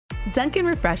Dunkin'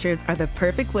 Refreshers are the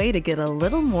perfect way to get a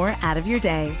little more out of your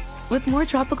day. With more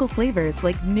tropical flavors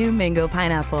like new mango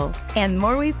pineapple and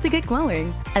more ways to get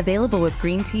glowing. Available with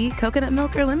green tea, coconut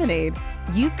milk, or lemonade.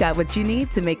 You've got what you need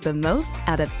to make the most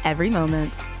out of every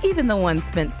moment, even the ones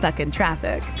spent stuck in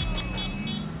traffic.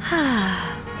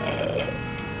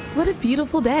 What a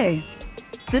beautiful day.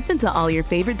 Sip into all your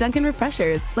favorite Dunkin'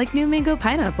 Refreshers like new mango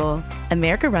pineapple.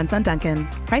 America runs on Dunkin'.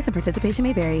 Price and participation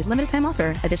may vary. Limited time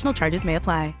offer. Additional charges may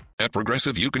apply. At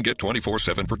Progressive, you can get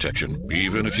 24/7 protection,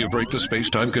 even if you break the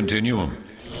space-time continuum.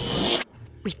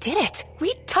 We did it!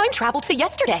 We time traveled to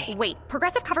yesterday! Wait,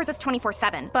 Progressive covers us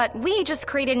 24/7, but we just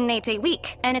created an 8-day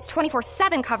week, and it's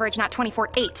 24/7 coverage, not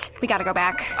 24/8. We gotta go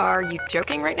back. Are you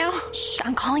joking right now? Shh,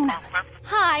 I'm calling them.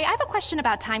 Hi, I have a question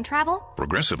about time travel.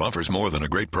 Progressive offers more than a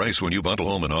great price when you bundle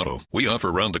home and auto. We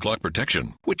offer round-the-clock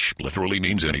protection, which literally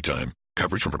means anytime.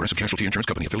 Coverage from Progressive Casualty Insurance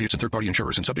Company, affiliates, and third-party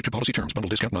insurers, and subject to policy terms. Bundle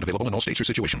discount not available in all states or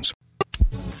situations.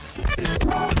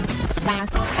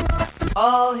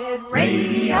 All Hit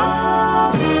Radio.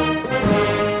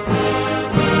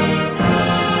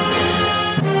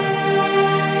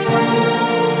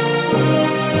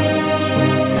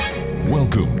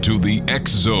 Welcome to the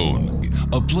X Zone,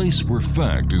 a place where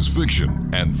fact is fiction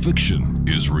and fiction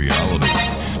is reality.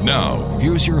 Now,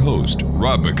 here's your host,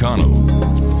 Rob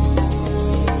McConnell.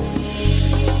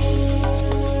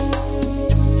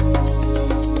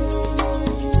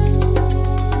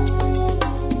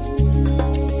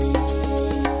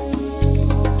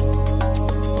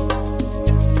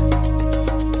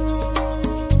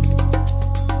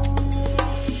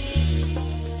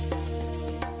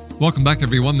 Welcome back,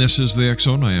 everyone. This is the X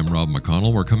Zone. I am Rob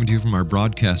McConnell. We're coming to you from our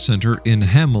broadcast center in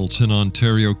Hamilton,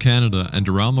 Ontario, Canada, and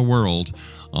around the world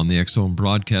on the X Zone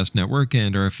Broadcast Network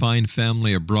and our fine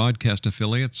family of broadcast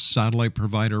affiliates, satellite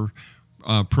provider,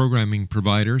 programming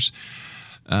providers,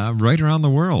 right around the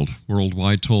world.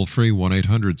 Worldwide toll-free,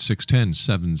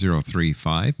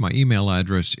 1-800-610-7035. My email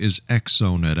address is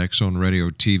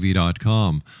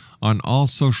xzone@xzoneradiotv.com. On all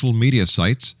social media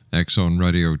sites, X Zone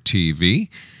Radio TV.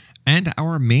 And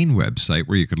our main website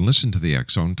where you can listen to the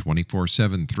X Zone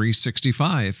 24/7,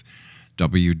 365,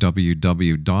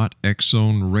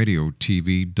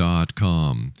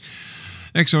 www.xzoneradiotv.com.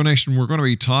 X Zone Nation, we're going to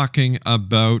be talking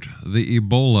about the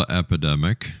Ebola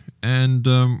epidemic, and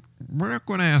we're not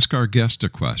going to ask our guest a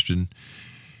question.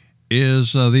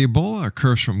 Is the Ebola a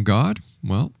curse from God?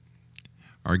 Well,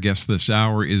 our guest this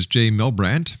hour is Jay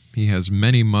MILBRANDT. He has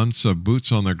many months of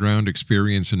boots-on-the-ground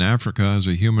experience in Africa as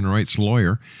a human rights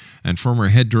lawyer and former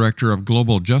head director of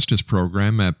Global Justice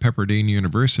Program at Pepperdine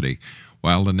University.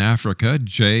 While in Africa,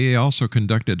 Jay also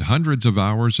conducted hundreds of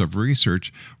hours of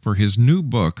research for his new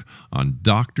book on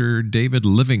Dr. David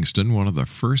Livingstone, one of the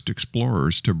first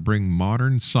explorers to bring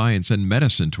modern science and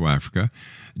medicine to Africa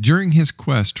during his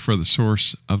quest for the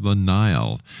source of the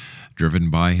Nile. Driven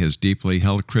by his deeply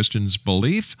held Christian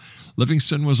belief,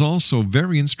 Livingstone was also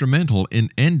very instrumental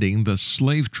in ending the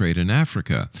slave trade in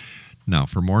Africa. Now,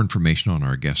 for more information on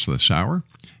our guest this hour,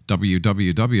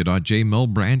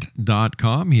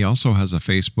 www.jmilbrandt.com. He also has a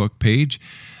Facebook page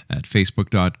at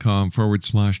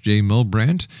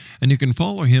facebook.com/jmilbrandt, and you can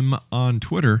follow him on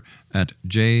Twitter at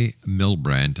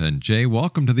jmilbrandt. And Jay,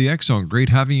 welcome to the X Zone. Great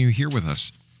having you here with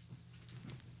us.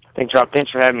 Thanks, Rob. Thanks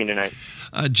for having me tonight.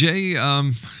 Jay,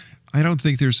 I don't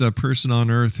think there's a person on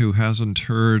earth who hasn't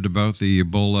heard about the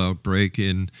Ebola outbreak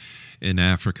in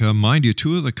Africa. Mind you,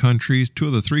 two of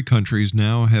the three countries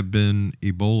now have been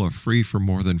Ebola-free for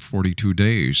more than 42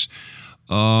 days.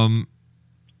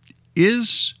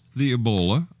 Is the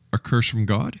Ebola a curse from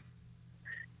God?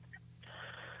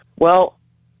 Well,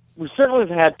 we certainly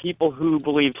have had people who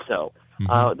believe so.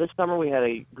 Mm-hmm. This summer we had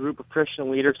a group of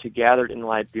Christian leaders who gathered in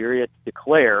Liberia to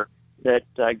declare that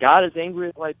God is angry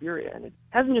with Liberia. And it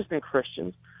hasn't just been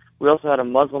Christians. We also had a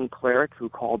Muslim cleric who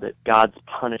called it God's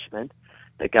punishment,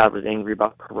 that God was angry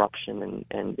about corruption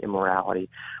and immorality.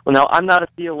 Well, now, I'm not a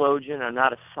theologian, I'm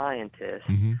not a scientist,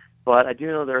 Mm-hmm. but I do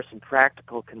know there are some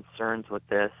practical concerns with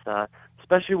this,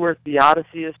 especially where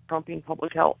theodicy is trumping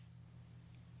public health.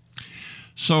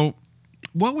 So,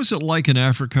 what was it like in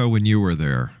Africa when you were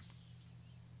there?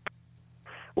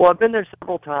 Well, I've been there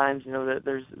several times. You know,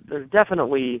 there's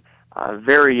definitely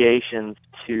variations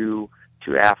to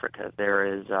Africa. There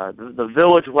is the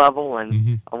village level, and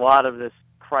Mm-hmm. a lot of this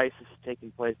crisis is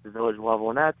taking place at the village level,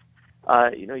 and that's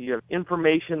you have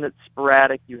information that's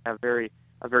sporadic. You have a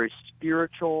very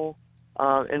spiritual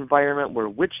environment where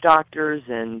witch doctors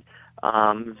and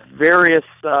various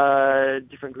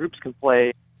different groups can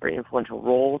play very influential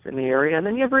roles in the area, and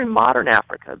then you have very modern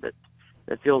Africa that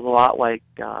feels a lot like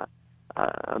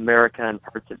America and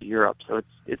parts of Europe. So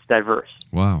it's diverse.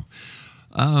 Wow.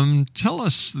 Tell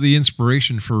us the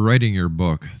inspiration for writing your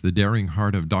book, The Daring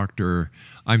Heart of The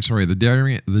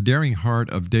Daring Heart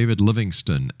of David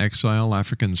Livingstone, Exile,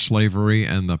 African Slavery,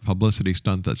 and the Publicity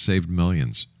Stunt That Saved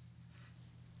Millions.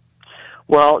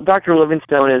 Well, Dr.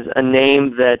 Livingstone is a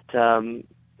name that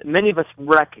many of us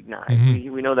recognize.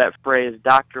 Mm-hmm. We know that phrase,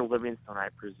 Dr. Livingstone, I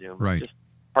presume. Right. It's just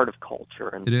part of culture.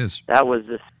 And it is. That was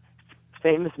this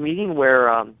famous meeting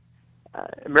where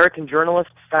American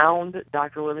journalists found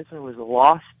Dr. Livingstone was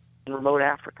lost in remote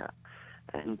Africa.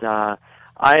 And I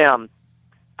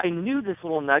knew this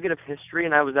little nugget of history,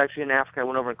 and I was actually in Africa. I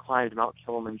went over and climbed Mount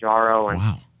Kilimanjaro and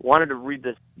wanted to read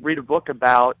a book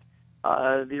about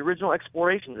the original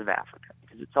explorations of Africa,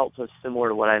 because it felt so similar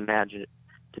to what I imagined it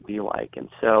to be like. And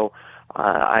so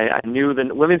I knew the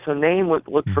Livingstone name,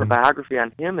 looked for a biography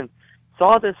on him, and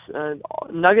saw this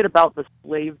nugget about the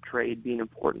slave trade being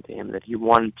important to him, that he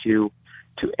wanted to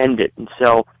end it. And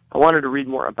so I wanted to read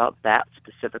more about that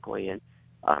specifically, and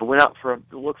went out to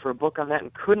look for a book on that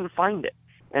and couldn't find it,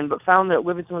 but found that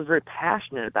Livingstone was very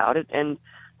passionate about it. And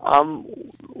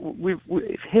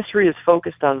history is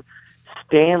focused on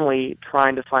Stanley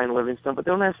trying to find Livingstone, but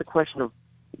they don't ask the question of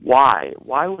why.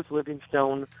 Why was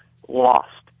Livingstone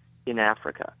lost in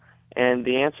Africa? And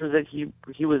the answer is that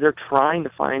he was there trying to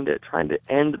find it, trying to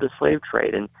end the slave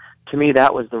trade. And to me,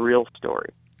 that was the real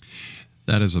story.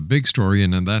 That is a big story,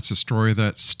 and that's a story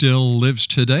that still lives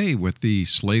today with the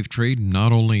slave trade,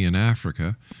 not only in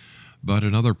Africa, but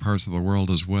in other parts of the world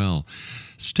as well.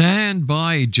 Stand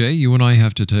by, Jay. You and I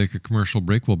have to take a commercial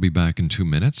break. We'll be back in 2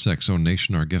 minutes. X-Zone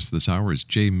Nation, our guest this hour is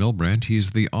Jay MILBRANDT. He's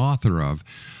the author of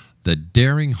The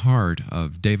Daring Heart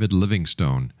of David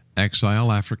Livingstone,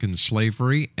 Exile, African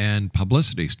Slavery, and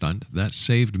Publicity Stunt That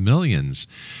Saved Millions.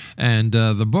 And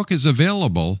the book is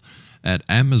available at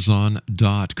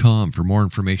Amazon.com. For more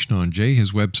information on Jay,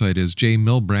 his website is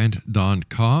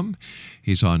jmilbrandt.com.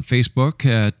 He's on Facebook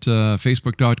at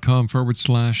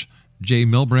facebook.com/Jay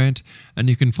MILBRANDT, and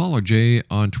you can follow Jay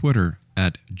on Twitter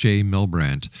at Jay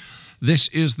MILBRANDT. This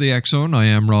is the X-Zone. I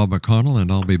am Rob McConnell,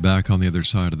 and I'll be back on the other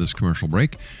side of this commercial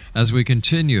break as we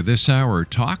continue this hour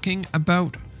talking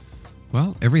about,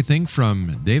 well, everything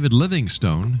from David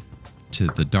Livingstone to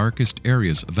the darkest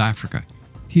areas of Africa.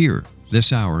 Here,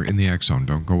 this hour in the X-Zone.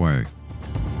 Don't go away.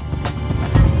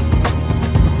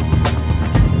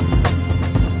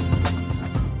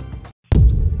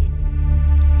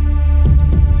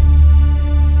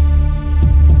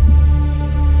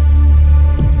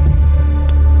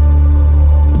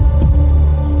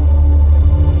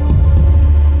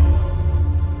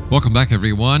 Welcome back,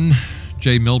 everyone.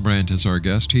 Jay MILBRANDT is our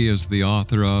guest. He is the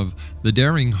author of The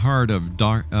Daring Heart of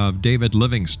David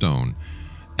Livingstone,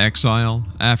 Exile,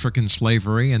 African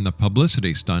Slavery, and the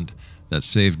Publicity Stunt That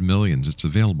Saved Millions. It's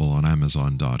available on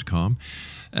Amazon.com.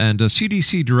 And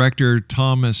CDC Director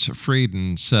Thomas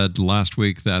Frieden said last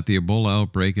week that the Ebola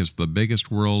outbreak is the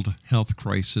biggest world health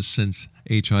crisis since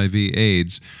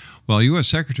HIV/AIDS, while U.S.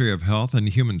 Secretary of Health and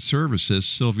Human Services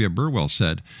Sylvia Burwell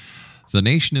said, "The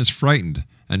nation is frightened,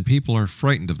 and people are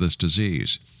frightened of this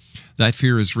disease." That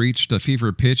fear has reached a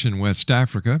fever pitch in West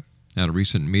Africa. At a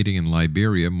recent meeting in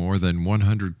Liberia, more than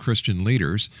 100 Christian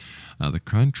leaders, the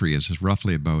country is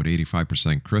roughly about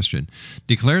 85% Christian,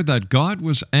 declared that God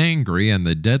was angry and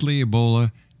the deadly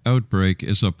Ebola outbreak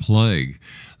is a plague.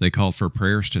 They called for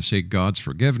prayers to seek God's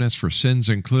forgiveness for sins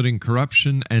including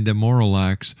corruption and immoral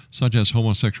acts such as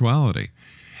homosexuality.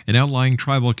 In outlying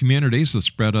tribal communities, the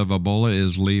spread of Ebola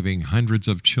is leaving hundreds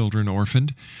of children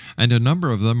orphaned, and a number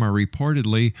of them are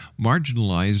reportedly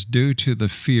marginalized due to the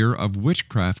fear of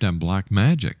witchcraft and black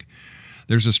magic.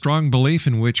 There's a strong belief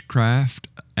in witchcraft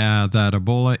that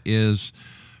Ebola is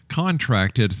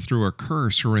contracted through a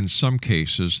curse, or in some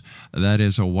cases, that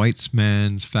is a white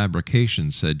man's fabrication,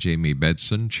 said Jamie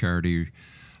Bedson, charity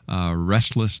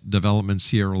Restless Development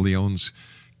Sierra Leone's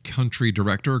country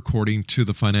director, according to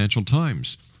the Financial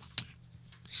Times.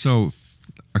 So,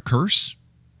 a curse,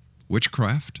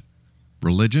 witchcraft,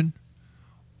 religion,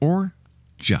 or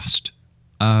just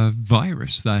a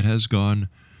virus that has gone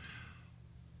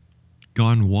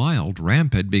wild,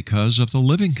 rampant because of the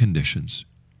living conditions.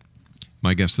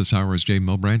 My guest this hour is Jay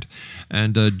MILBRANDT.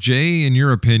 And Jay, in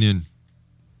your opinion,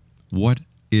 what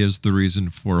is the reason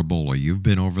for Ebola? You've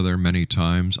been over there many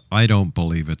times. I don't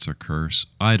believe it's a curse.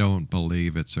 I don't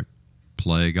believe it's a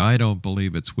plague. I don't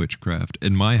believe it's witchcraft.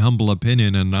 In my humble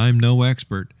opinion, and I'm no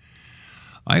expert,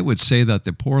 I would say that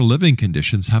the poor living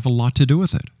conditions have a lot to do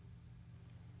with it.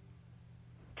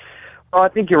 Well, I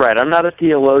think you're right. I'm not a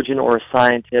theologian or a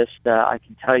scientist. I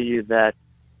can tell you that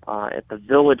at the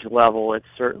village level, it's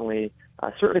certainly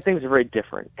things are very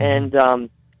different. And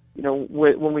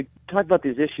when we talk about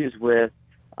these issues with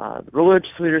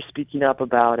religious leaders speaking up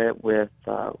about it, with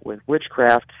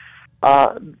witchcraft.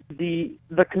 The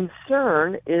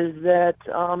concern is that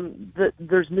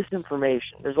there's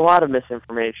misinformation. There's a lot of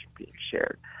misinformation being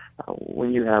shared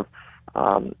when you have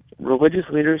religious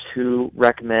leaders who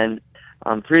recommend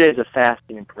 3 days of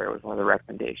fasting and prayer was one of the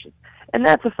recommendations. And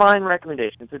that's a fine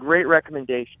recommendation. It's a great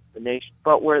recommendation for the nation.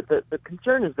 But where the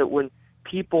concern is that when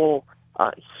people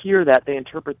hear that, they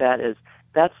interpret that as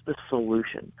that's the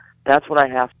solution. That's what I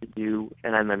have to do,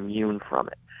 and I'm immune from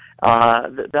it.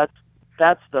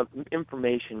 That's the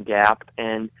information gap,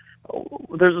 and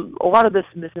there's a lot of this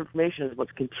misinformation is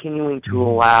what's continuing to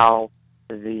allow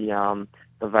the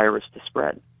virus to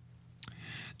spread.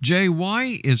 Jay,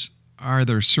 why are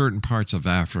there certain parts of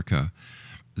Africa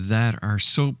that are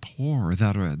so poor,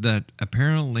 that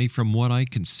apparently, from what I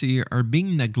can see, are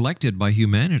being neglected by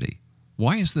humanity?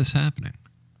 Why is this happening?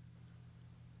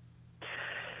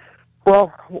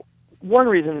 Well, one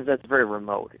reason is that it's very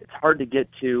remote. It's hard to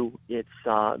get to.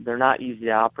 They're not easy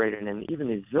to operate in, and even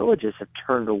these villages have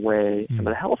turned away some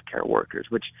of the healthcare workers,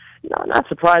 which, not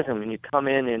surprising when you come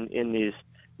in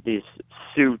these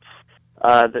suits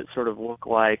that sort of look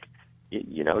like,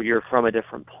 you're from a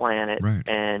different planet, right.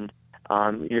 And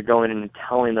you're going in and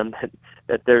telling them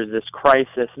that there's this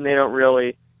crisis, and they don't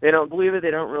believe it.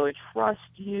 They don't really trust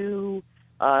you.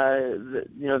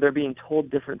 They're being told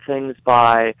different things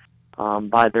by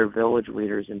their village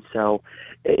leaders, and so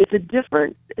it's a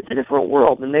different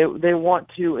world, and they want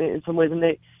to, in some ways, and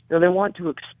they want to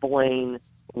explain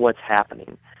what's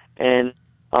happening, and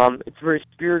it's very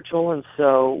spiritual, and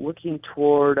so looking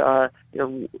toward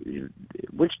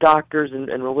witch doctors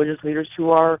and religious leaders who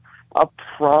are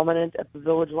prominent at the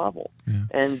village level,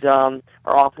 and are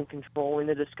often controlling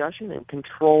the discussion and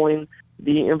controlling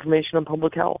the information on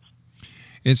public health.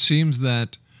 It seems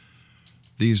that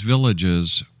these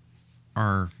villages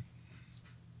are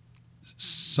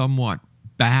somewhat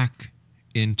back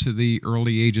into the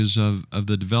early ages of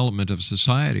the development of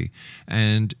society.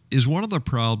 And is one of the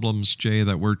problems, Jay,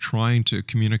 that we're trying to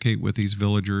communicate with these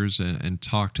villagers and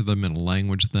talk to them in a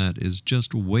language that is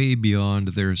just way beyond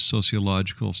their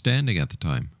sociological standing at the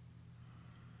time?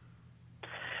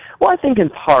 Well, I think in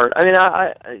part. I mean,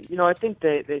 I think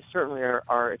they certainly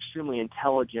are extremely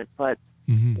intelligent, but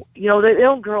they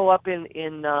don't grow up in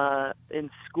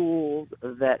schools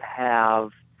that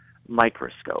have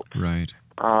microscopes, right?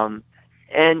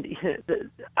 And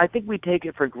I think we take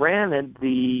it for granted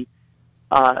the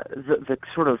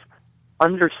sort of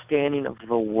understanding of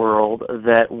the world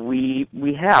that we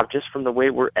have just from the way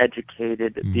we're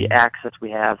educated, the access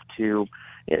we have to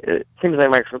things like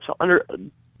microscopes. So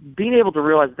being able to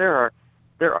realize there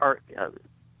are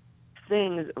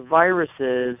things,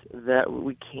 viruses that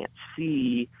we can't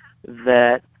see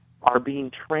that are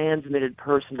being transmitted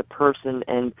person to person,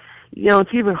 and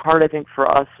it's even hard, I think, for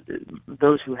us,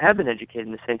 those who have been educated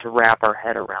in this thing, to wrap our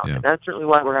head around. Yeah. And that's certainly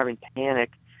why we're having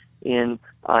panic in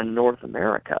North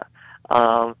America.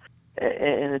 And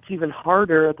it's even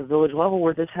harder at the village level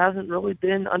where this hasn't really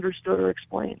been understood or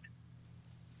explained.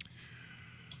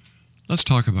 Let's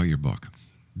talk about your book,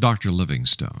 Dr.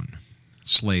 Livingstone,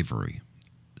 Slavery.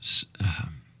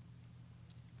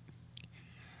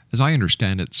 As I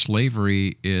understand it,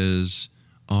 slavery is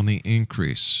on the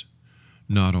increase,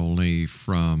 not only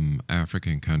from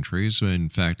African countries. In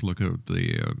fact, look at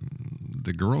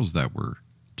the girls that were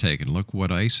taken. Look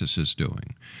what ISIS is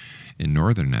doing in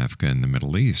northern Africa and the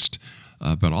Middle East,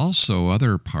 but also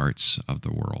other parts of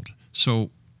the world. So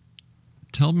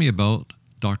tell me about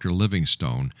Dr.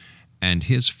 Livingstone and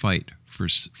his fight for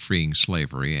freeing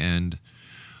slavery, and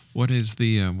what's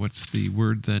the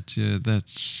word that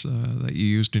you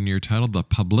used in your title? The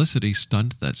publicity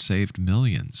stunt that saved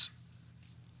millions.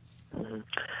 Mm-hmm.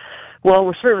 Well,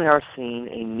 we certainly are seeing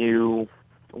a new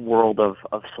world of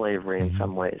slavery in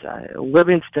some ways.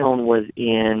 Livingstone was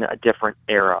in a different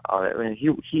era of it. I mean,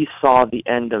 he saw the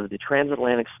end of the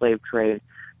transatlantic slave trade,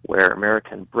 where America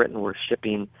and Britain were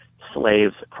shipping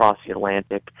slaves across the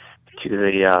Atlantic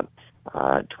to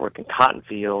work in cotton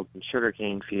fields and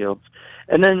sugarcane fields.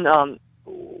 And then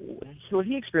what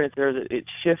he experienced there is it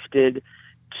shifted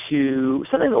to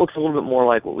something that looks a little bit more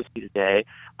like what we see today,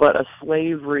 but a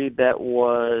slavery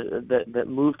that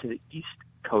moved to the east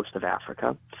coast of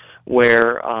Africa,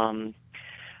 where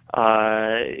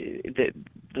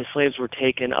the slaves were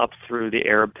taken up through the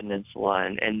Arab Peninsula,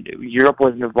 and Europe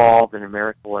wasn't involved, and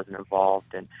America wasn't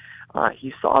involved, and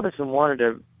he saw this and wanted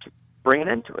to bring an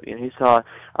end to it. And he saw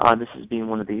this as being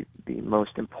one of the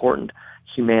most important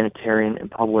humanitarian and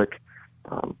public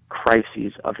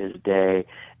crises of his day.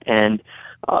 And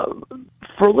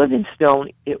for Livingstone,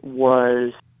 it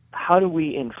was, how do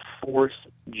we enforce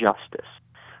justice?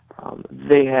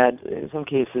 They had, in some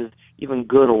cases, even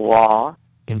good law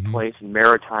in place,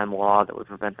 maritime law that would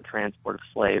prevent the transport of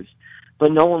slaves,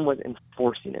 but no one was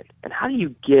enforcing it. And how do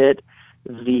you get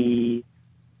the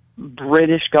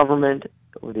British government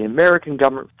or the American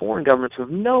government, foreign governments who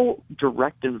have no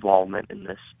direct involvement in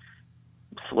this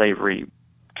slavery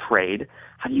trade,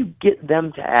 how do you get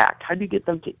them to act? How do you get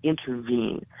them to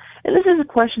intervene? And this is a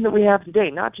question that we have today,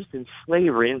 not just in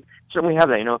slavery, and certainly we have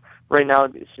that. You know, right now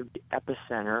it's sort of the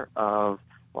epicenter of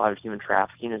a lot of human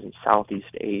trafficking is in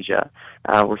Southeast Asia.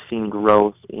 We're seeing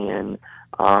growth in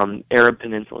Arab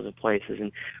peninsulas and places,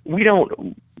 and we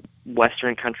don't,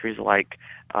 Western countries like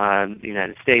the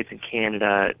United States and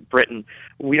Canada, Britain,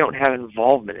 we don't have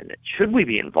involvement in it. Should we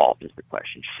be involved is the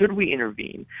question. Should we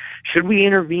intervene? Should we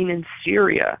intervene in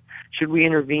Syria? Should we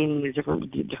intervene in these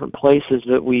different places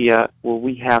that where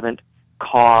we haven't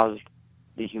caused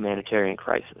the humanitarian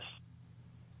crisis?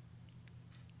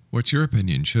 What's your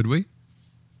opinion? Should we?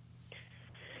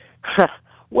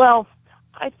 Well,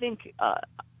 I think,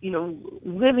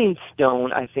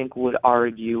 Livingstone, I think, would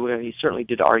argue, and he certainly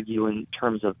did argue in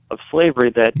terms of slavery,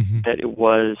 that it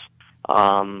was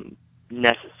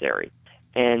necessary.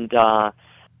 And I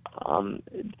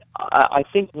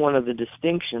think one of the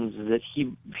distinctions is that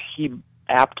he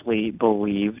aptly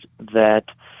believed that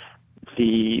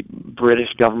the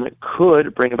British government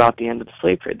could bring about the end of the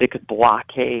slave trade. They could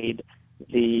blockade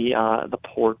the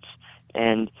ports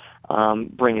and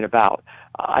bring it about.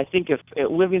 I think if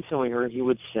Livingstone were here, he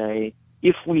would say,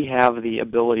 if we have the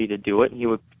ability to do it, and he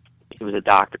was a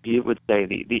doctor, he would say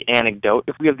the antidote,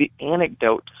 if we have the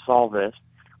antidote to solve this,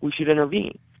 we should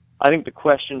intervene. I think the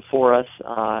question for us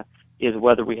is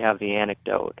whether we have the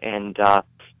antidote. And,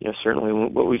 certainly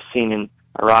what we've seen in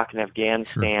Iraq and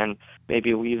Afghanistan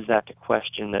maybe leaves that to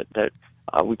question that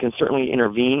we can certainly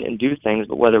intervene and do things,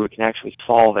 but whether we can actually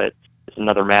solve it is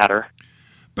another matter.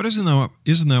 But isn't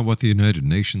that what the United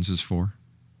Nations is for?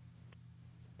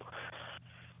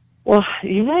 Well,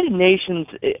 the United Nations,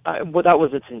 that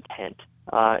was its intent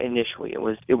initially. It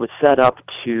was set up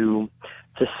to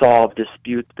solve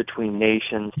disputes between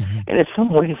nations, and in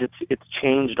some ways it's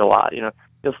changed a lot.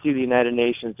 You'll see the United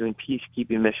Nations doing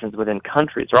peacekeeping missions within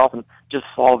countries. They're often just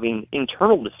solving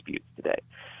internal disputes today,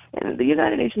 and the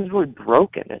United Nations is really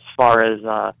broken as far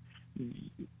as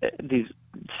these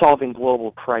solving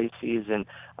global crises, and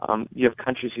you have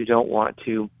countries who don't want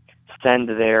to send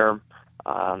their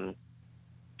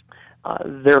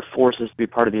forces to be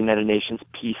part of the United Nations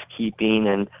peacekeeping,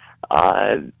 and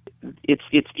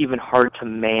it's even hard to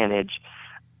manage.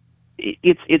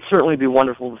 It'd certainly be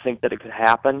wonderful to think that it could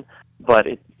happen, but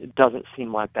it doesn't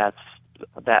seem like that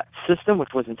system,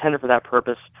 which was intended for that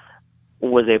purpose,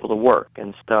 was able to work.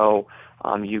 And so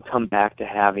you come back to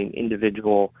having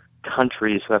individual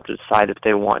countries who have to decide if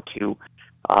they want to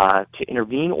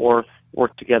intervene or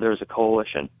work together as a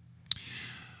coalition.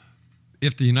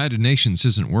 If the United Nations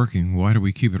isn't working, why do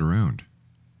we keep it around?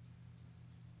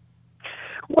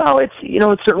 Well, it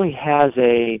certainly has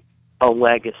a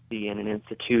legacy and an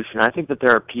institution. I think that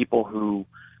there are people who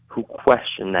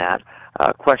question that,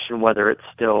 question whether it's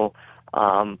still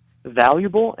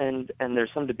valuable, and there's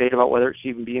some debate about whether it should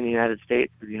even be in the United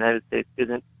States. The United States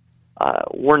isn't.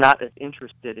 We're not as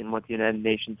interested in what the United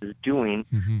Nations is doing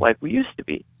like we used to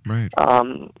be. Right.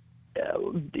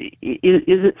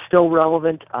 Is it still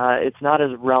relevant? It's not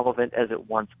as relevant as it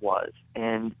once was,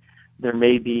 and there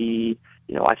may be.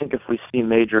 I think if we see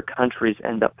major countries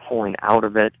end up pulling out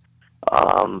of it,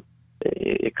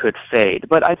 it could fade.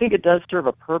 But I think it does serve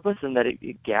a purpose in that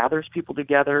it gathers people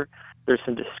together. There's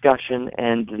some discussion,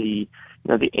 and the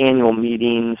annual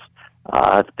meetings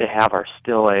that they have are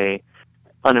still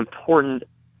an important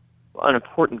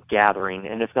gathering.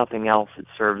 And if nothing else, it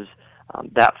serves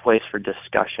that place for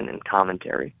discussion and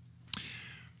commentary.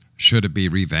 Should it be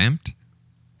revamped?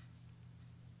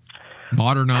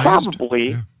 Modernized?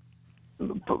 Probably. Yeah.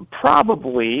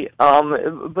 Probably,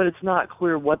 but it's not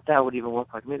clear what that would even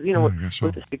look like. I mean,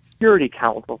 with the Security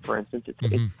Council, for instance,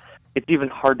 it's even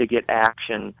hard to get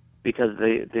action because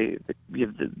the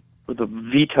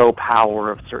veto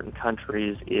power of certain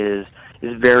countries is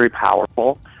very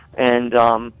powerful, and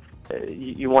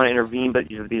you want to intervene,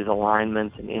 but you have these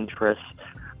alignments and interests.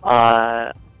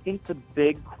 I think the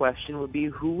big question would be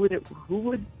who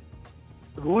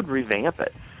would revamp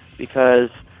it, because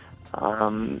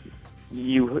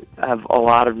you have a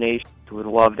lot of nations who would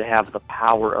love to have the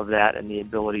power of that and the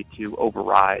ability to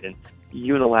override and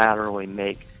unilaterally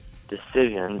make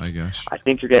decisions. I guess. I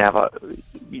think you're going to have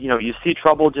you see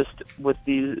trouble just with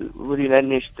the United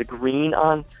Nations agreeing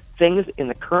on things in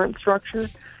the current structure.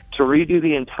 To redo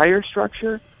the entire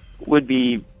structure would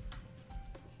be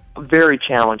a very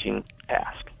challenging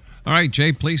task. All right,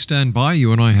 Jay, please stand by.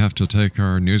 You and I have to take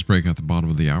our news break at the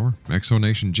bottom of the hour.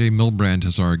 Exonation Jay MILBRANDT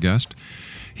is our guest.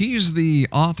 He's the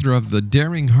author of The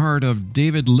Daring Heart of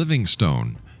David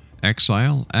Livingstone,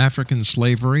 Exile, African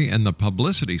Slavery, and the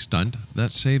Publicity Stunt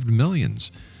That Saved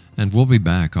Millions. And we'll be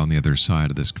back on the other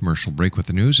side of this commercial break with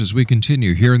the news as we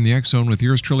continue here in the X Zone with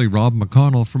yours truly, Rob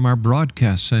McConnell, from our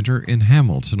broadcast center in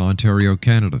Hamilton, Ontario,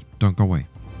 Canada. Don't go away.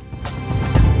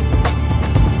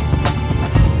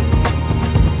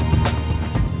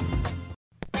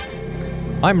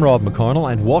 I'm Rob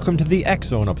McConnell, and welcome to the X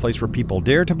Zone, a place where people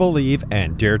dare to believe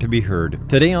and dare to be heard.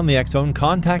 Today on the X Zone,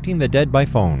 contacting the dead by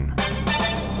phone.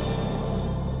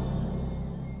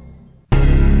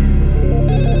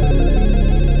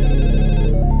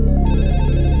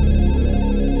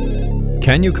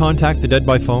 Can you contact the dead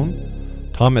by phone?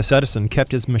 Thomas Edison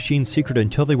kept his machine secret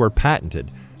until they were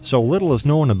patented, so little is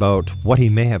known about what he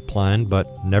may have planned but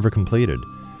never completed.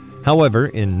 However,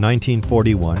 in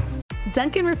 1941,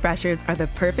 Dunkin' Refreshers are the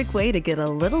perfect way to get a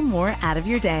little more out of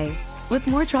your day. With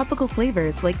more tropical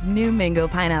flavors like new mango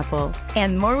pineapple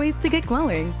and more ways to get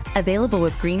glowing, available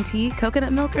with green tea,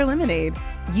 coconut milk, or lemonade,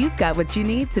 you've got what you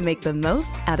need to make the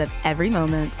most out of every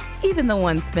moment, even the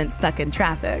one spent stuck in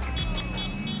traffic.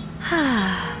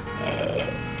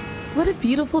 What a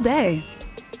beautiful day.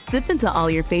 Sip into all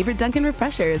your favorite Dunkin'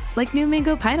 Refreshers like new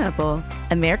mango pineapple.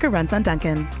 America runs on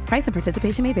Dunkin'. Price and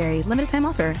participation may vary. Limited time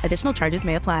offer. Additional charges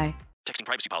may apply. Texting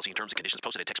privacy policy and terms and conditions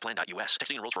posted at textplan.us.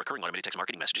 Texting enrolls for recurring automated text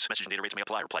marketing messages. Message and data rates may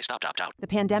apply. Reply stop to opt out. The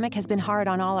pandemic has been hard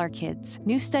on all our kids.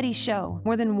 New studies show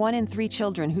more than 1 in 3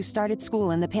 children who started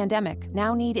school in the pandemic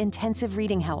now need intensive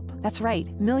reading help. That's right.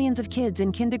 Millions of kids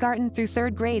in kindergarten through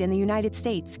 3rd grade in the United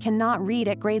States cannot read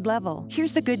at grade level.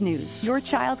 Here's the good news. Your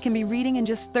child can be reading in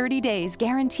just 30 days,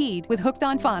 guaranteed, with Hooked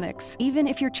on Phonics. Even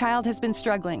if your child has been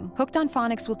struggling, Hooked on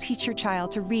Phonics will teach your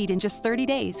child to read in just 30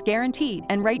 days, guaranteed.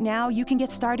 And right now, you can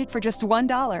get started for just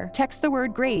 $1. Text the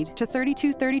word GRADE to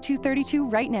 323232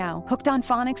 right now. Hooked on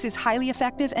Phonics is highly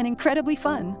effective and incredibly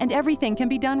fun, and everything can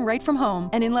be done right from home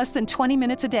and in less than 20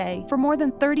 minutes a day. For more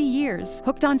than 30 years,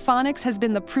 Hooked on Phonics has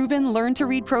been the proven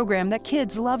learn-to-read program that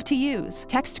kids love to use.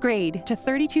 Text GRADE to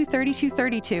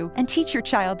 323232 and teach your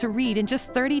child to read in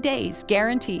just 30 days,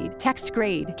 guaranteed. Text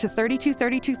GRADE to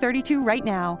 323232 right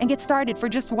now and get started for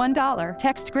just $1.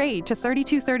 Text GRADE to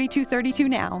 323232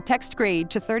 now. Text GRADE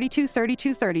to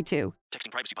 323232.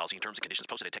 Texting privacy policy and terms and conditions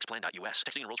posted at textplan.us.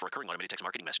 Texting enrolls for recurring automated text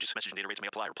marketing messages. Message and data rates may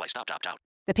apply. Reply stop to opt out.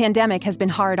 The pandemic has been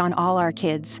hard on all our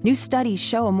kids. New studies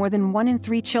show more than 1 in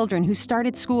 3 children who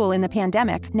started school in the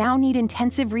pandemic now need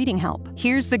intensive reading help.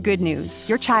 Here's the good news.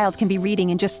 Your child can be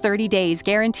reading in just 30 days,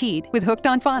 guaranteed, with Hooked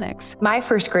on Phonics. My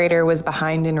first grader was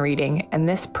behind in reading, and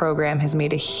this program has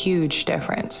made a huge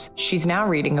difference. She's now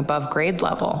reading above grade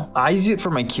level. I use it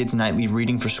for my kids' nightly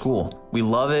reading for school. We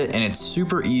love it, and it's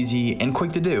super easy and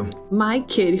quick to do. My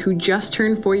kid, who just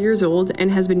turned 4 years old and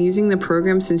has been using the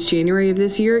program since January of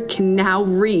this year, can now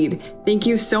read. Thank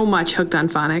you so much, Hooked on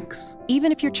Phonics.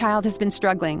 Even if your child has been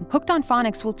struggling, Hooked on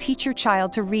Phonics will teach your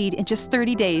child to read in just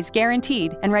 30 days,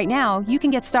 guaranteed. And right now, you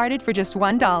can get started for just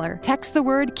 $1. Text the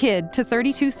word KID to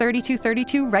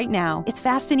 323232 right now. It's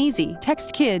fast and easy.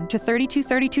 Text KID to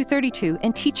 323232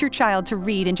 and teach your child to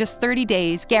read in just 30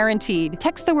 days, guaranteed.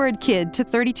 Text the word KID to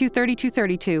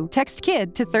 323232. Text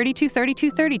KID to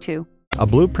 323232. a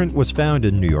blueprint was found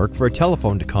in New York for a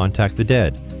telephone to contact the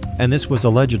dead, and this was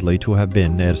allegedly to have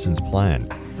been Edison's plan.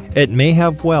 It may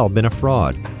have well been a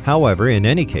fraud. However, in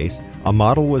any case, a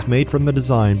model was made from the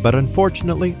design, but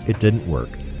unfortunately, it didn't work.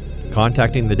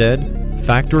 Contacting the dead,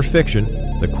 fact or fiction,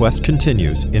 the quest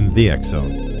continues in the X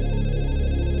Zone.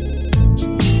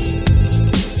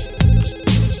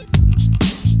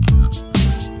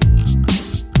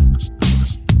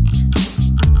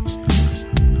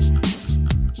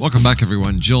 Welcome back,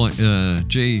 everyone.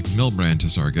 Jay MILBRANDT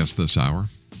is our guest this hour,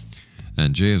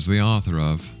 and Jay is the author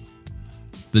of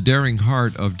The Daring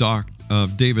Heart of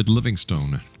David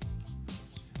Livingstone,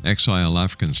 Exile,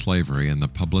 African Slavery, and the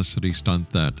Publicity Stunt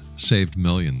That Saved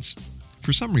Millions.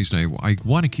 For some reason, I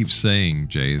want to keep saying,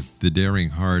 Jay, The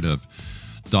Daring Heart of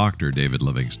Dr. David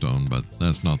Livingstone, but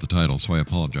that's not the title, so I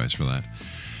apologize for that.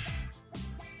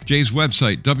 Jay's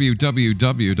website,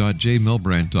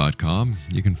 www.jmilbrandt.com.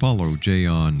 You can follow Jay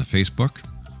on Facebook,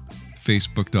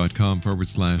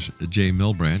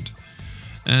 facebook.com/JMilbrandt,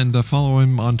 and follow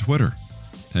him on Twitter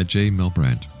at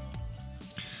JMilbrandt.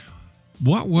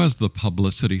 What was the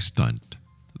publicity stunt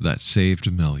that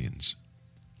saved millions?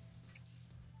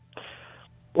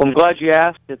 Well, I'm glad you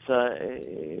asked. It's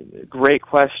a great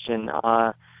question.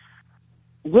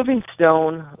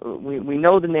 Livingstone, we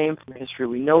know the name from history.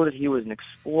 We know that he was an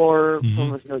explorer.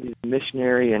 Some of us know that he was a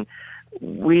missionary. And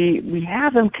we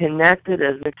have him connected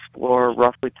as an explorer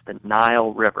roughly to the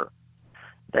Nile River,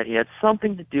 that he had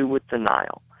something to do with the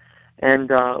Nile. And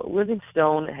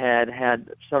Livingstone had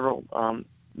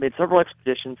made several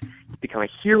expeditions to become a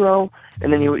hero,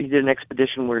 and then he did an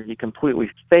expedition where he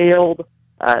completely failed.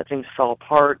 Things fell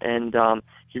apart, and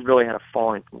he really had a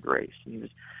falling from grace. He was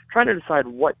trying to decide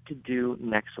what to do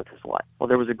next with his life. Well,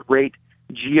 there was a great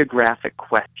geographic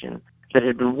question that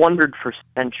had been wondered for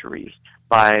centuries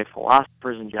by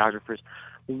philosophers and geographers.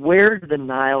 Where did the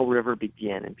Nile River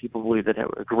begin? And people believe that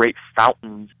it were great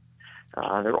fountains.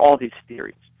 There were all these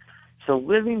theories. So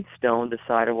Livingstone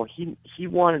decided, well, he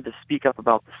wanted to speak up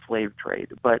about the slave trade,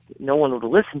 but no one would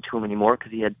listen to him anymore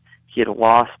because he had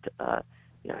lost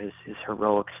his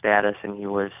heroic status, and he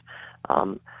was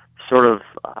sort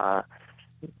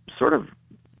of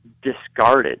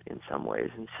discarded in some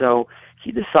ways. And so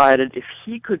he decided if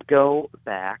he could go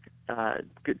back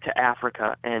to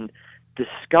Africa and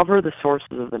discover the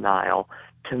sources of the Nile,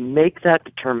 to make that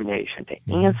determination, to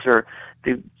answer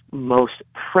the most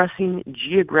pressing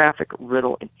geographic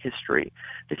riddle in history,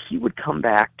 that he would come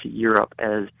back to Europe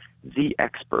as the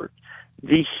expert,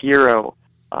 the hero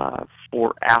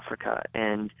for Africa,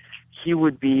 and he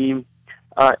would be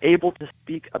able to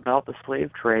speak about the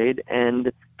slave trade,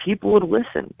 and people would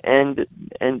listen and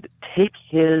take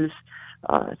his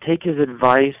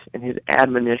advice and his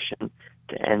admonition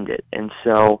to end it. And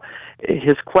so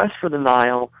his quest for the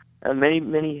Nile,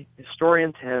 many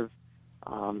historians have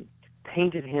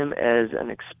painted him as an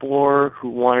explorer who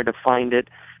wanted to find the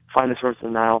source of the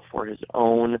Nile for his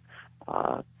own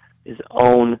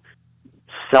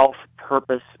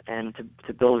self-purpose and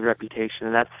to build a reputation,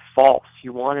 and that's false. He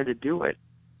wanted to do it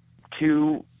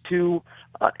to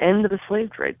end the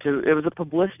slave trade. It was a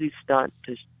publicity stunt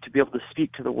to be able to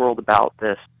speak to the world about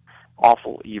this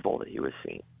awful evil that he was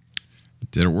seeing.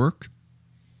 Did it work?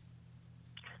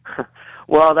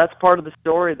 Well, that's part of the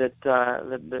story that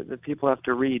people have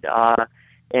to read,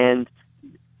 and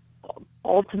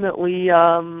ultimately,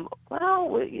 even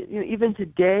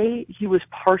today, he was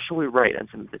partially right on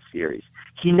some of his theories.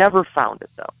 He never found it,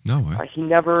 though. No way. He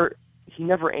never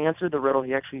answered the riddle.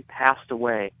 He actually passed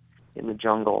away in the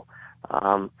jungle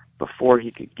before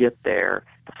he could get there,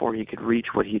 before he could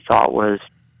reach what he thought was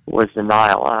the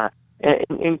Nile.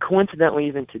 And coincidentally,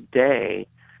 even today,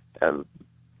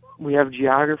 we have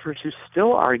geographers who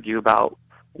still argue about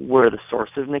where the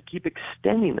source is, and they keep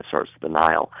extending the source of the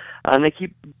Nile. And they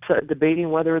keep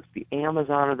debating whether it's the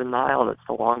Amazon or the Nile that's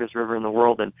the longest river in the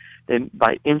world, and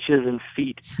by inches and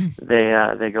feet,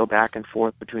 they go back and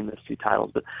forth between those two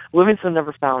titles. But Livingstone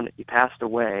never found it. He passed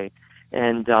away.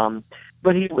 And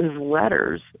but his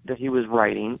letters that he was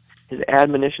writing, his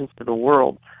admonitions to the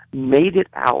world, made it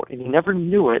out, and he never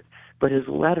knew it, but his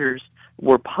letters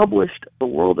were published the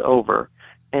world over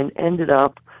and ended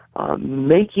up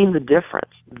making the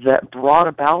difference that brought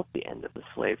about the end of the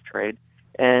slave trade.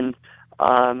 And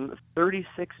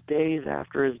 36 days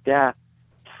after his death,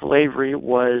 slavery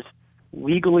was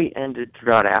legally ended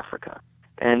throughout Africa.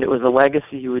 And it was a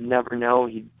legacy he would never know.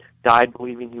 He died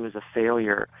believing he was a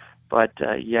failure, but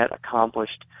yet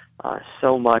accomplished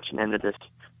so much and ended this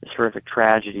horrific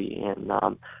tragedy, and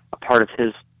a part of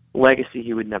his legacy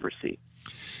he would never see.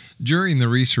 During the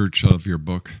research of your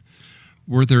book,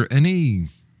 were there any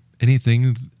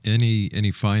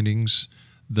findings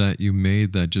that you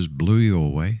made that just blew you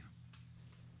away?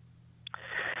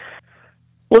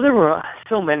 Well, there were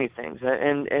so many things,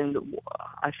 and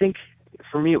I think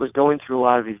for me it was going through a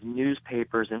lot of these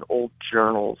newspapers and old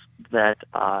journals that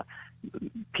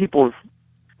people have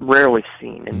rarely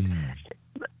seen. And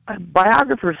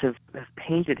biographers have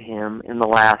painted him in the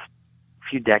last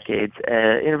few decades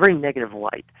in a very negative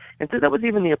light. And so that was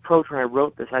even the approach when I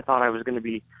wrote this. I thought I was going to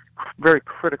be very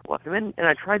critical of him, and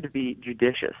I tried to be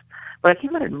judicious. But I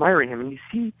came out admiring him, and you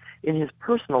see in his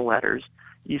personal letters,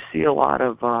 you see a lot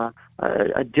of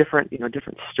a different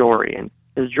story. And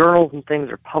his journals and things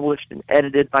are published and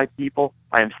edited by people,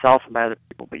 by himself and by other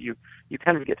people, but you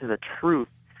kind of get to the truth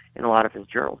in a lot of his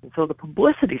journals. And so the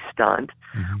publicity stunt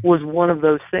was one of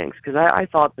those things, because I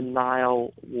thought the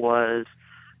Nile was,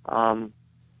 and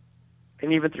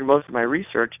even through most of my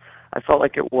research, I felt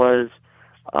like it was,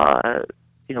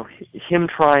 him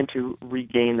trying to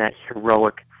regain that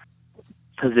heroic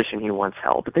position he once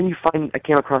held. But then I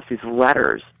came across these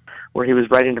letters where he was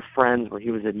writing to friends, where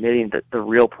he was admitting that the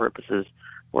real purposes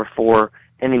were for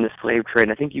ending the slave trade.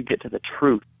 And I think you get to the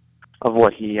truth of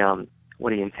what he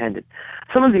intended.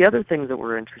 Some of the other things that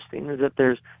were interesting is that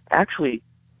there's actually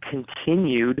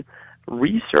continued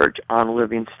research on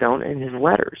Livingstone and his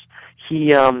letters.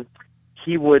 He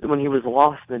he would, when he was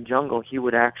lost in the jungle, he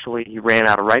ran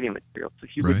out of writing material. So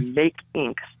he would make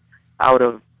inks out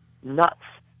of nuts,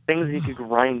 things that he could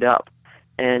grind up.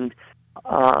 And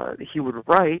he would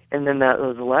write, and then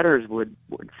those letters would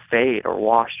fade or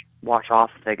wash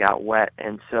off if they got wet.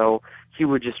 And so he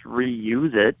would just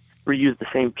reuse the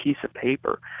same piece of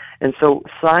paper. And so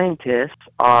scientists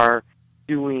are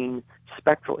doing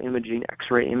spectral imaging,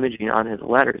 X-ray imaging on his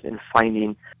letters and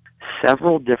finding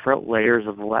several different layers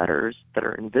of letters that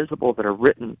are invisible, that are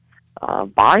written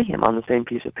by him on the same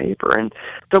piece of paper. And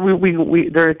so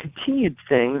there are continued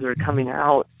things that are coming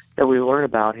out that we learn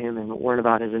about him and learn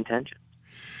about his intentions.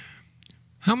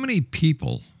 How many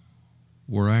people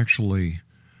were actually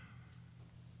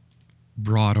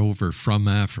brought over from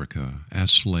Africa as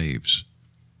slaves?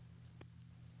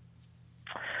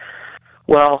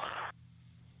 Well,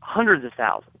 hundreds of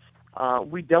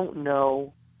thousands. We don't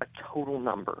know a total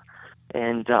number,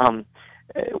 and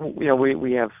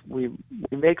we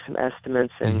make some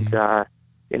estimates, and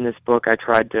in this book, I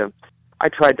tried to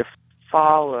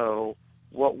follow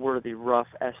what were the rough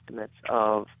estimates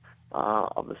of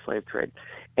the slave trade,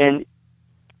 and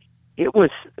it was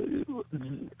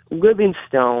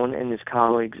Livingstone and his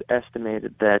colleagues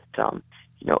estimated that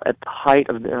at the height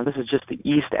of this is just the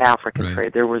East African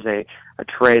trade. There was a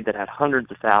trade that had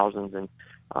hundreds of thousands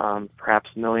and perhaps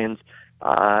millions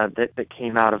that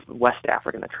came out of West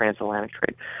Africa, the transatlantic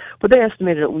trade. But they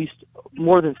estimated at least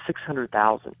more than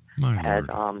 600,000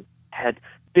 had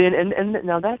been, and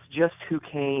now that's just who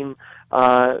came,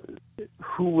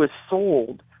 who was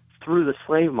sold through the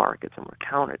slave markets and were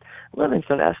counted.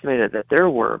 Livingstone estimated that there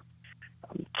were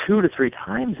 2 to 3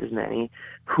 times as many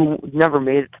who never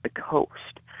made it to the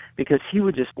coast, because he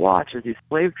would just watch as these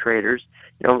slave traders,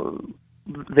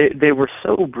 they were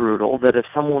so brutal that if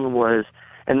someone was,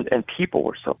 and people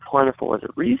were so plentiful as a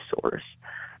resource,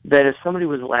 that if somebody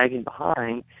was lagging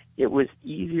behind, it was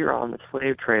easier on the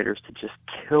slave traders to just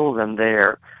kill them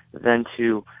there than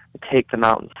to take them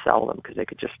out and sell them, because they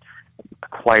could just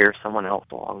acquire someone else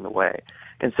along the way.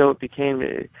 And so it became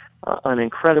an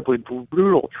incredibly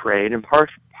brutal trade, in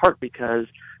part because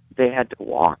they had to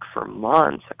walk for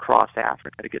months across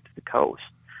Africa to get to the coast.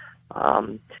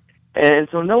 And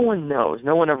so no one knows,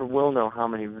 no one ever will know how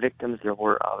many victims there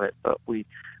were of it, but we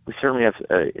certainly have,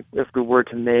 if we were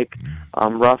to make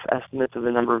rough estimates of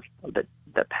the number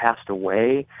that passed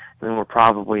away, then we're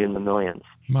probably in the millions.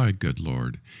 My good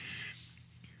Lord.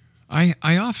 I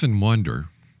often wonder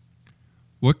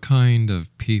what kind of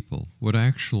people would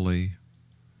actually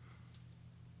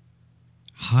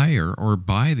hire or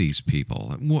buy these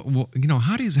people.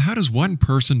 How does one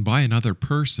person buy another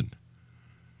person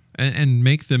and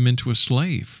make them into a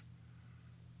slave?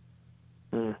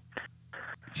 It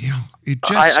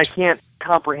just... I can't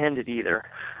comprehend it either.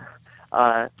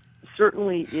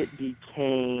 Certainly it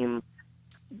became,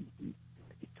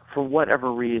 for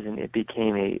whatever reason, it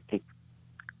became a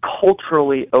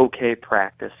culturally okay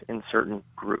practice in certain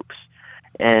groups.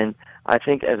 And I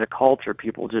think as a culture,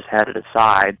 people just had to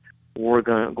decide, we're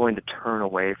going to turn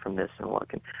away from this and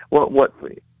look. And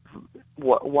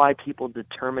why people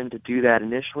determined to do that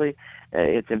initially,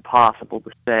 it's impossible to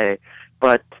say.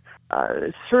 But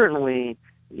certainly,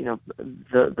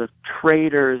 the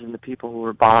traders and the people who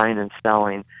were buying and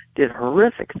selling did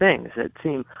horrific things that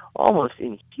seem almost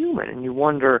inhuman, and you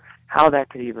wonder how that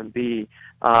could even be.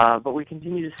 But we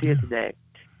continue to see it today,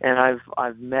 and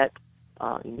I've met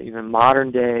even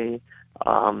modern day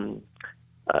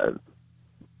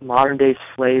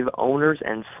slave owners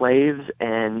and slaves,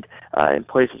 and in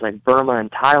places like Burma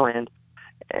and Thailand,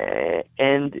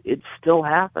 and it still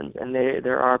happens. And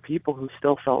there are people who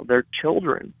still sell their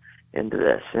children into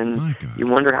this, and you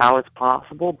wonder how it's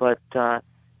possible, but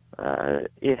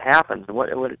it happens. What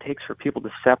it takes for people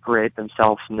to separate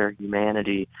themselves from their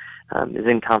humanity is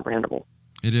incomprehensible.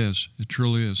 It is. It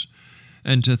truly is.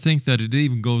 And to think that it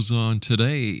even goes on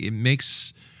today, it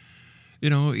makes,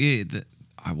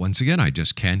 once again, I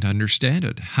just can't understand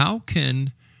it. How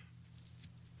can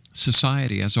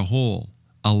society as a whole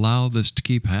allow this to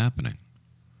keep happening?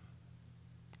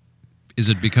 Is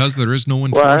it because there is no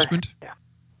enforcement?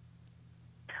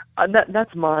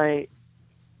 That's my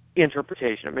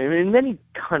interpretation. I mean, in many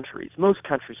countries, most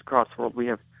countries across the world, we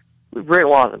have great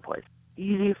laws in place.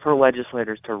 Easy for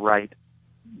legislators to write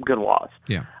good laws.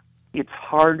 Yeah. It's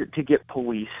hard to get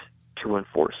police to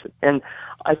enforce it. And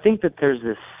I think that there's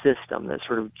this system that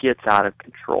sort of gets out of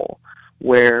control,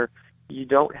 where you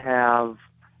don't have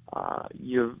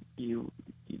you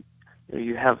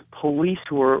have police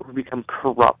who become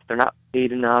corrupt. They're not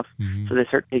paid enough, so they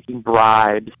start taking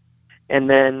bribes, and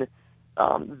then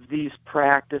these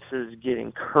practices get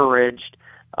encouraged.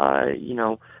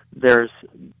 There's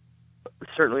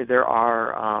certainly there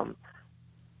are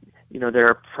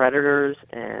predators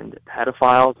and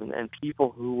pedophiles and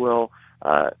people who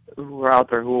are out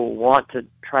there who will want to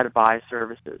try to buy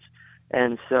services,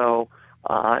 and so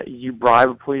you bribe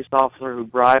a police officer who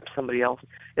bribes somebody else.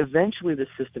 Eventually, the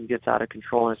system gets out of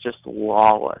control and it's just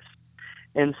lawless.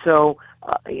 And so,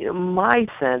 my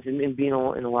sense in being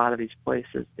in a lot of these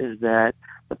places is that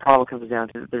the problem comes down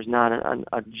to that there's not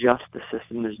a justice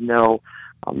system. There's no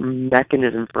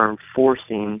mechanism for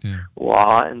enforcing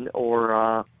law,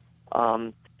 or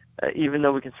even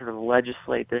though we can sort of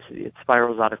legislate this, it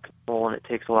spirals out of control and it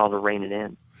takes a while to rein it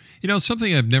in.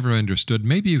 Something I've never understood,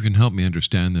 maybe you can help me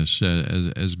understand this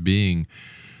as being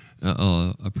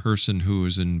a person who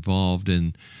is involved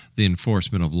in the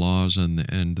enforcement of laws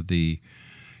and the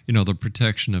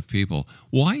protection of people.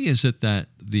 Why is it that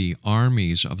the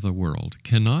armies of the world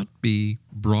cannot be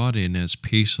brought in as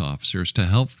peace officers to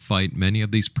help fight many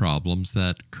of these problems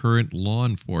that current law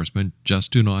enforcement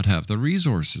just do not have the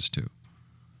resources to?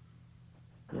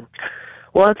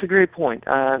 Well, that's a great point.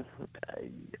 It's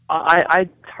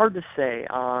hard to say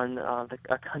on a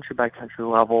country-by-country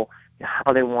level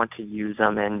how they want to use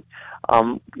them, and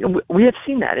we have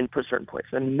seen that in certain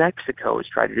places. And Mexico has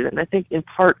tried to do that, and I think in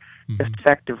part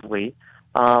effectively.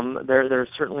 There are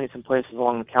certainly some places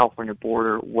along the California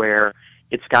border where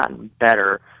it's gotten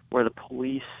better, where the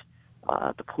police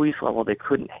level, they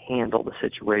couldn't handle the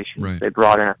situation. Right. They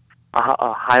brought in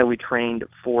a highly trained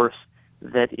force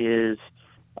that is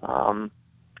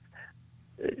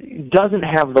doesn't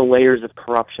have the layers of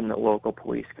corruption that local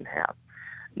police can have.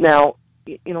 Now,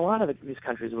 in a lot of these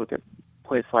countries, look at a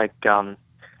place like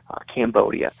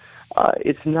Cambodia.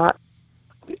 They're not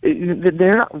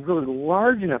really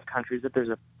large enough countries that there's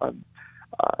a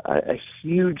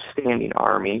huge standing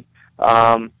army,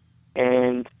 and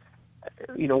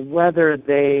whether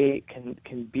they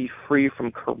can be free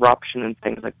from corruption and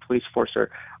things like police force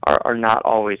are not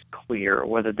always clear,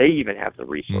 whether they even have the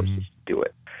resources to do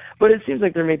it. But it seems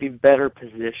like they may be better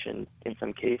positioned in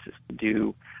some cases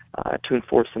to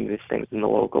enforce some of these things than the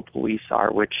local police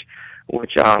are, which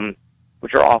are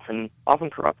often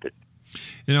corrupted.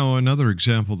 Another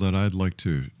example that I'd like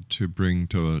to bring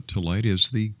to light is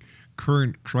the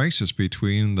current crisis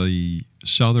between the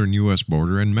southern U.S.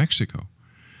 border and Mexico.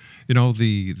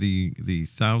 The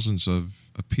thousands of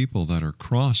people that are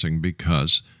crossing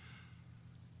because,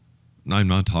 I'm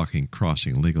not talking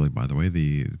crossing legally, by the way,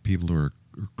 the people who are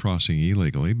crossing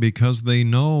illegally, because they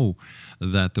know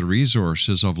that the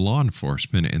resources of law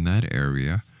enforcement in that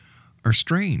area are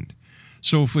strained.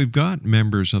 So if we've got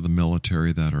members of the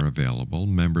military that are available,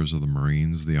 members of the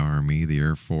Marines, the Army, the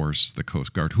Air Force, the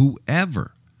Coast Guard,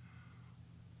 whoever,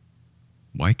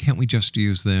 why can't we just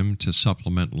use them to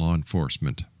supplement law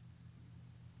enforcement?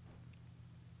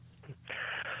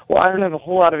 Well, I don't have a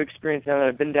whole lot of experience down there.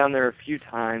 I've been down there a few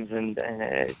times, and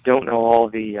I don't know all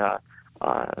the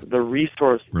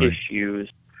resource issues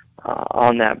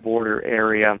on that border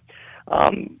area.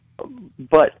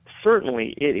 But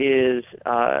certainly, it is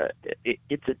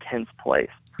it's a tense place.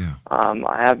 Yeah.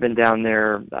 I have been down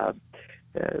there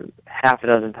half a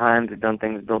dozen times. We've done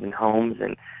things building homes,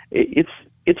 and it's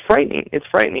frightening. It's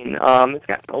frightening. It's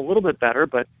gotten a little bit better,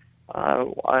 but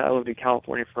I lived in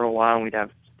California for a while, and we'd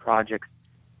have projects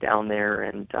down there,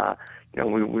 and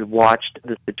we watched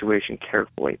the situation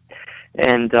carefully,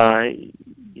 and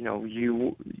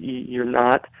you're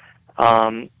not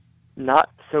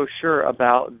so sure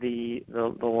about the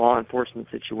law enforcement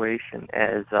situation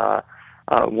as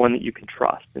one that you can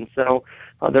trust. And so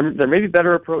there may be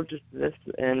better approaches to this,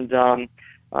 and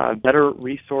better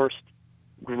resourced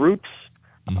groups,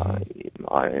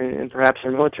 and perhaps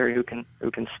our military who can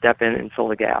step in and fill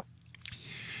the gap.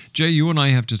 Jay, you and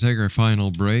I have to take our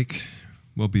final break.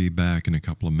 We'll be back in a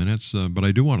couple of minutes, but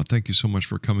I do want to thank you so much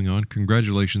for coming on.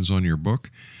 Congratulations on your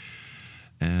book.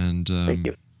 And thank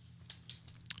you.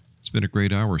 It's been a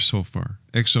great hour so far.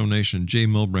 Exonation, Jay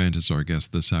MILBRANDT is our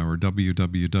guest this hour.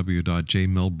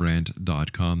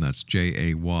 www.jaymilbrandt.com. That's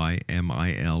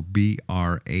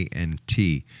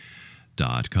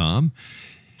JAYMILBRANT.com.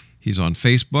 He's on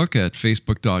Facebook at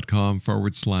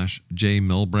facebook.com/Jay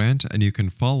MILBRANDT, and you can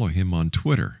follow him on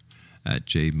Twitter at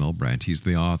Jay MILBRANDT. He's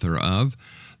the author of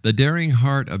The Daring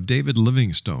Heart of David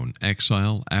Livingstone,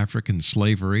 Exile, African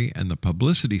Slavery, and the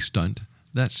Publicity Stunt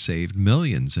that Saved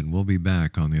Millions. And we'll be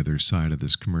back on the other side of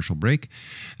this commercial break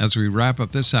as we wrap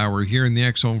up this hour here in the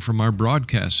X-Zone from our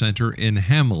broadcast center in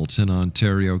Hamilton,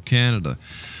 Ontario, Canada.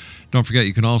 Don't forget,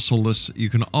 you can always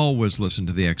listen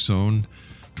to the X-Zone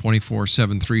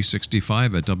 24/7,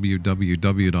 365 at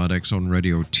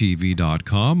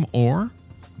www.xzoneradiotv.com or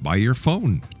by your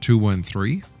phone,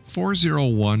 213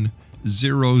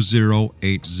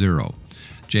 401-0080.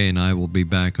 Jay and I will be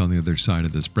back on the other side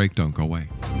of this break. Don't go away.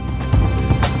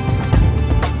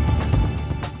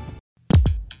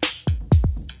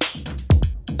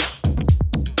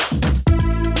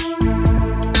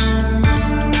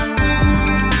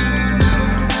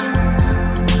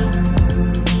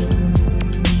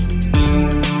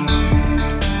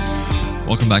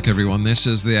 Welcome back, everyone. This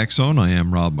is the X-Zone. I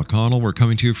am Rob McConnell. We're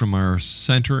coming to you from our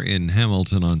center in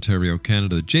Hamilton, Ontario,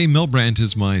 Canada. Jay MILBRANDT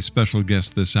is my special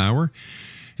guest this hour.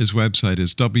 His website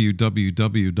is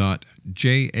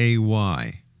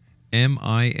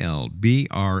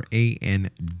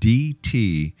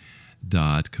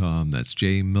www.jaymilbrandt.com. That's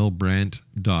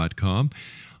jaymilbrandt.com.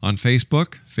 On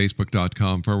Facebook,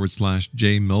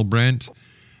 facebook.com/jaymilbrandt.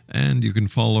 And you can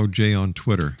follow Jay on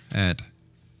Twitter at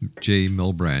Jay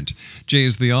MILBRANDT. Jay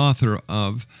is the author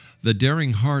of The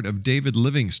Daring Heart of David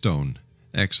Livingstone,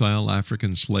 Exile,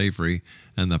 African Slavery,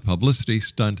 and the Publicity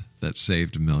Stunt That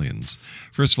Saved Millions.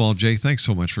 First of all, Jay, thanks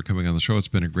so much for coming on the show. It's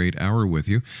been a great hour with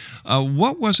you.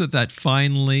 What was it that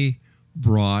finally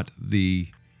brought the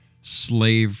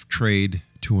slave trade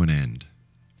to an end?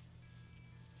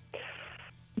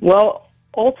 Well,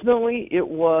 ultimately, it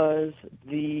was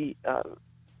the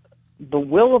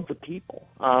will of the people.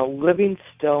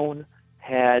 Livingstone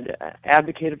had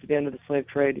advocated for the end of the slave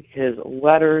trade. His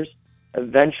letters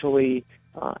eventually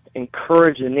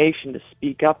encouraged the nation to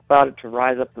speak up about it, to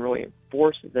rise up and really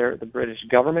force the British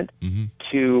government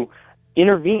to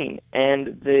intervene.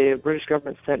 And the British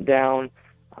government sent down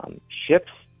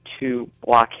ships to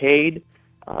blockade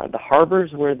the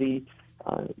harbors where the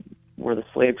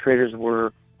slave traders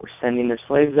were sending their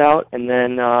slaves out, and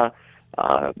then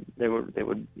they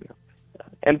would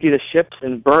empty the ships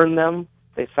and burn them.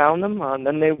 They found them.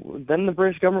 Then the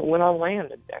British government went on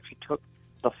land and actually took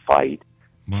the fight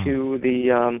to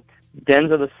the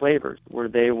dens of the slavers, where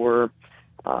they were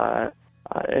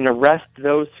and arrest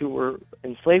those who were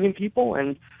enslaving people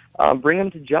and bring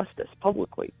them to justice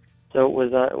publicly. So it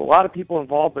was a lot of people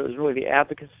involved, but it was really the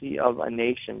advocacy of a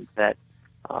nation that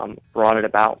brought it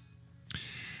about.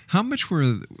 How much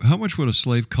would a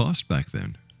slave cost back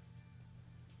then?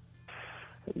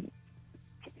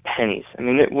 Pennies. I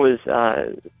mean, it was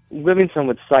Livingstone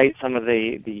would cite some of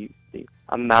the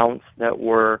amounts that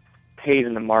were paid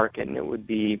in the market, and it would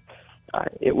be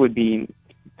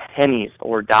pennies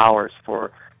or dollars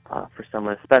for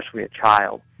someone, especially a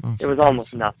child. It was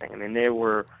almost nothing. I mean, they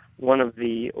were one of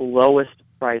the lowest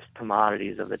priced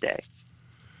commodities of the day.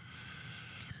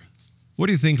 What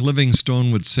do you think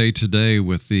Livingstone would say today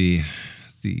with the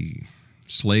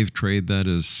slave trade that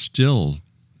is still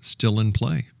in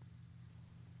play?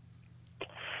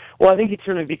 Well, I think he'd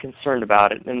certainly be concerned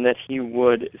about it, and that he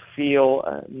would feel,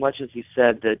 much as he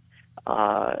said that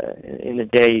in the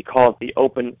day he called it the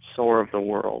open sore of the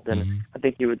world, and I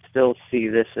think he would still see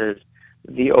this as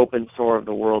the open sore of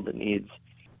the world that needs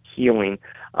healing.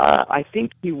 I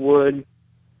think he would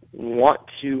want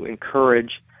to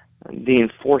encourage the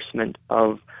enforcement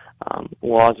of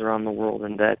laws around the world,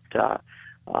 and that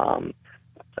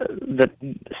the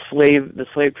slave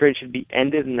trade should be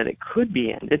ended, and that it could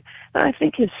be ended. And I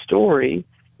think his story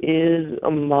is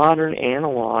a modern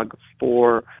analog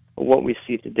for what we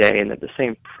see today, and that the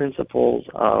same principles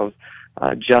of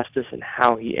justice and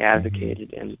how he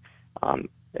advocated and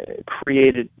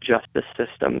created justice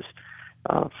systems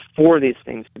for these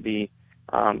things to be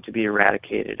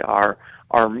eradicated are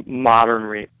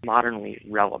modernly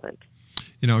relevant.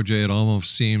 You know, Jay, it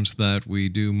almost seems that we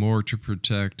do more to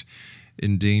protect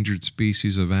endangered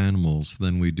species of animals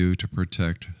than we do to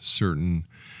protect certain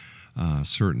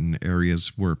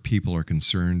areas where people are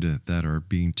concerned that are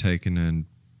being taken and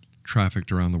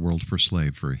trafficked around the world for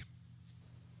slavery.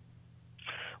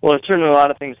 Well, there's certainly a lot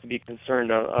of things to be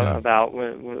concerned about,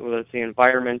 whether it's the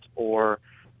environment or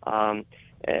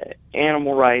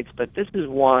animal rights, but this is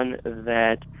one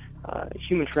that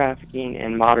human trafficking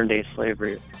and modern-day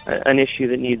slavery, an issue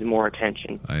that needs more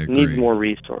attention, needs more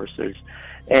resources.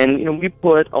 And, we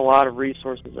put a lot of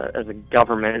resources as a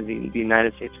government, the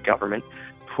United States government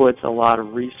puts a lot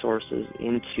of resources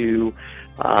into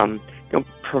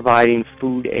providing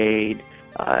food aid,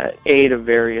 aid of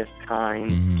various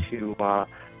kinds to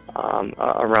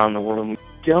around the world. And we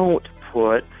don't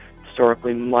put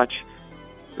historically much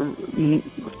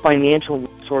financial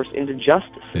resource into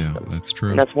justice systems. Yeah, that's true.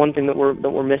 And that's one thing that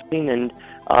we're missing. And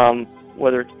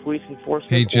whether it's police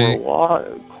enforcement or law,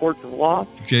 courts of law.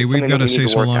 Jay, we've got to say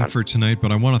so long for tonight,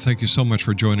 but I want to thank you so much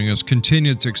for joining us.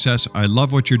 Continued success. I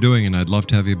love what you're doing, and I'd love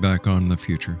to have you back on in the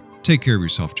future. Take care of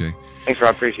yourself, Jay. Thanks,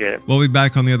 Rob. Appreciate it. We'll be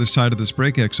back on the other side of this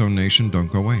break. X-Zone Nation,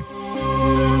 don't go away.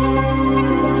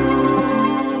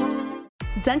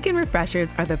 Dunkin'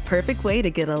 Refreshers are the perfect way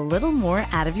to get a little more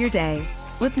out of your day.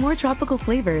 With more tropical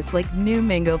flavors like new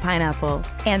mango pineapple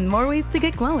and more ways to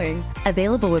get glowing,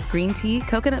 available with green tea,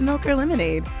 coconut milk, or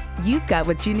lemonade, you've got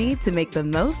what you need to make the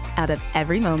most out of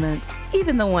every moment,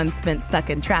 even the ones spent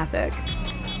stuck in traffic.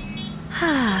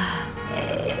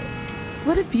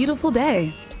 What a beautiful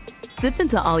day. Sip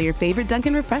into all your favorite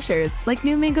Dunkin' Refreshers like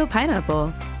new mango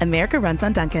pineapple. America runs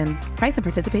on Dunkin'. Price and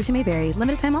participation may vary.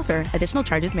 Limited time offer. Additional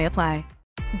charges may apply.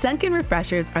 Dunkin'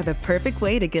 Refreshers are the perfect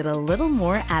way to get a little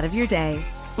more out of your day.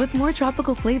 With more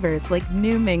tropical flavors like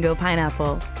new mango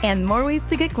pineapple and more ways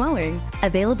to get glowing,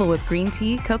 available with green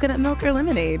tea, coconut milk, or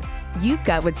lemonade, you've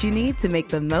got what you need to make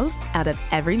the most out of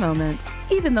every moment,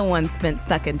 even the ones spent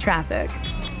stuck in traffic.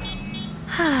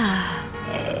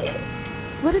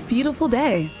 What a beautiful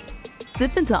day.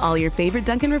 Sip into all your favorite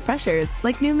Dunkin' Refreshers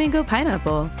like new mango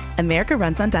pineapple. America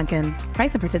runs on Dunkin'.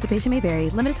 Price and participation may vary.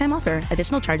 Limited time offer.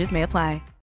 Additional charges may apply.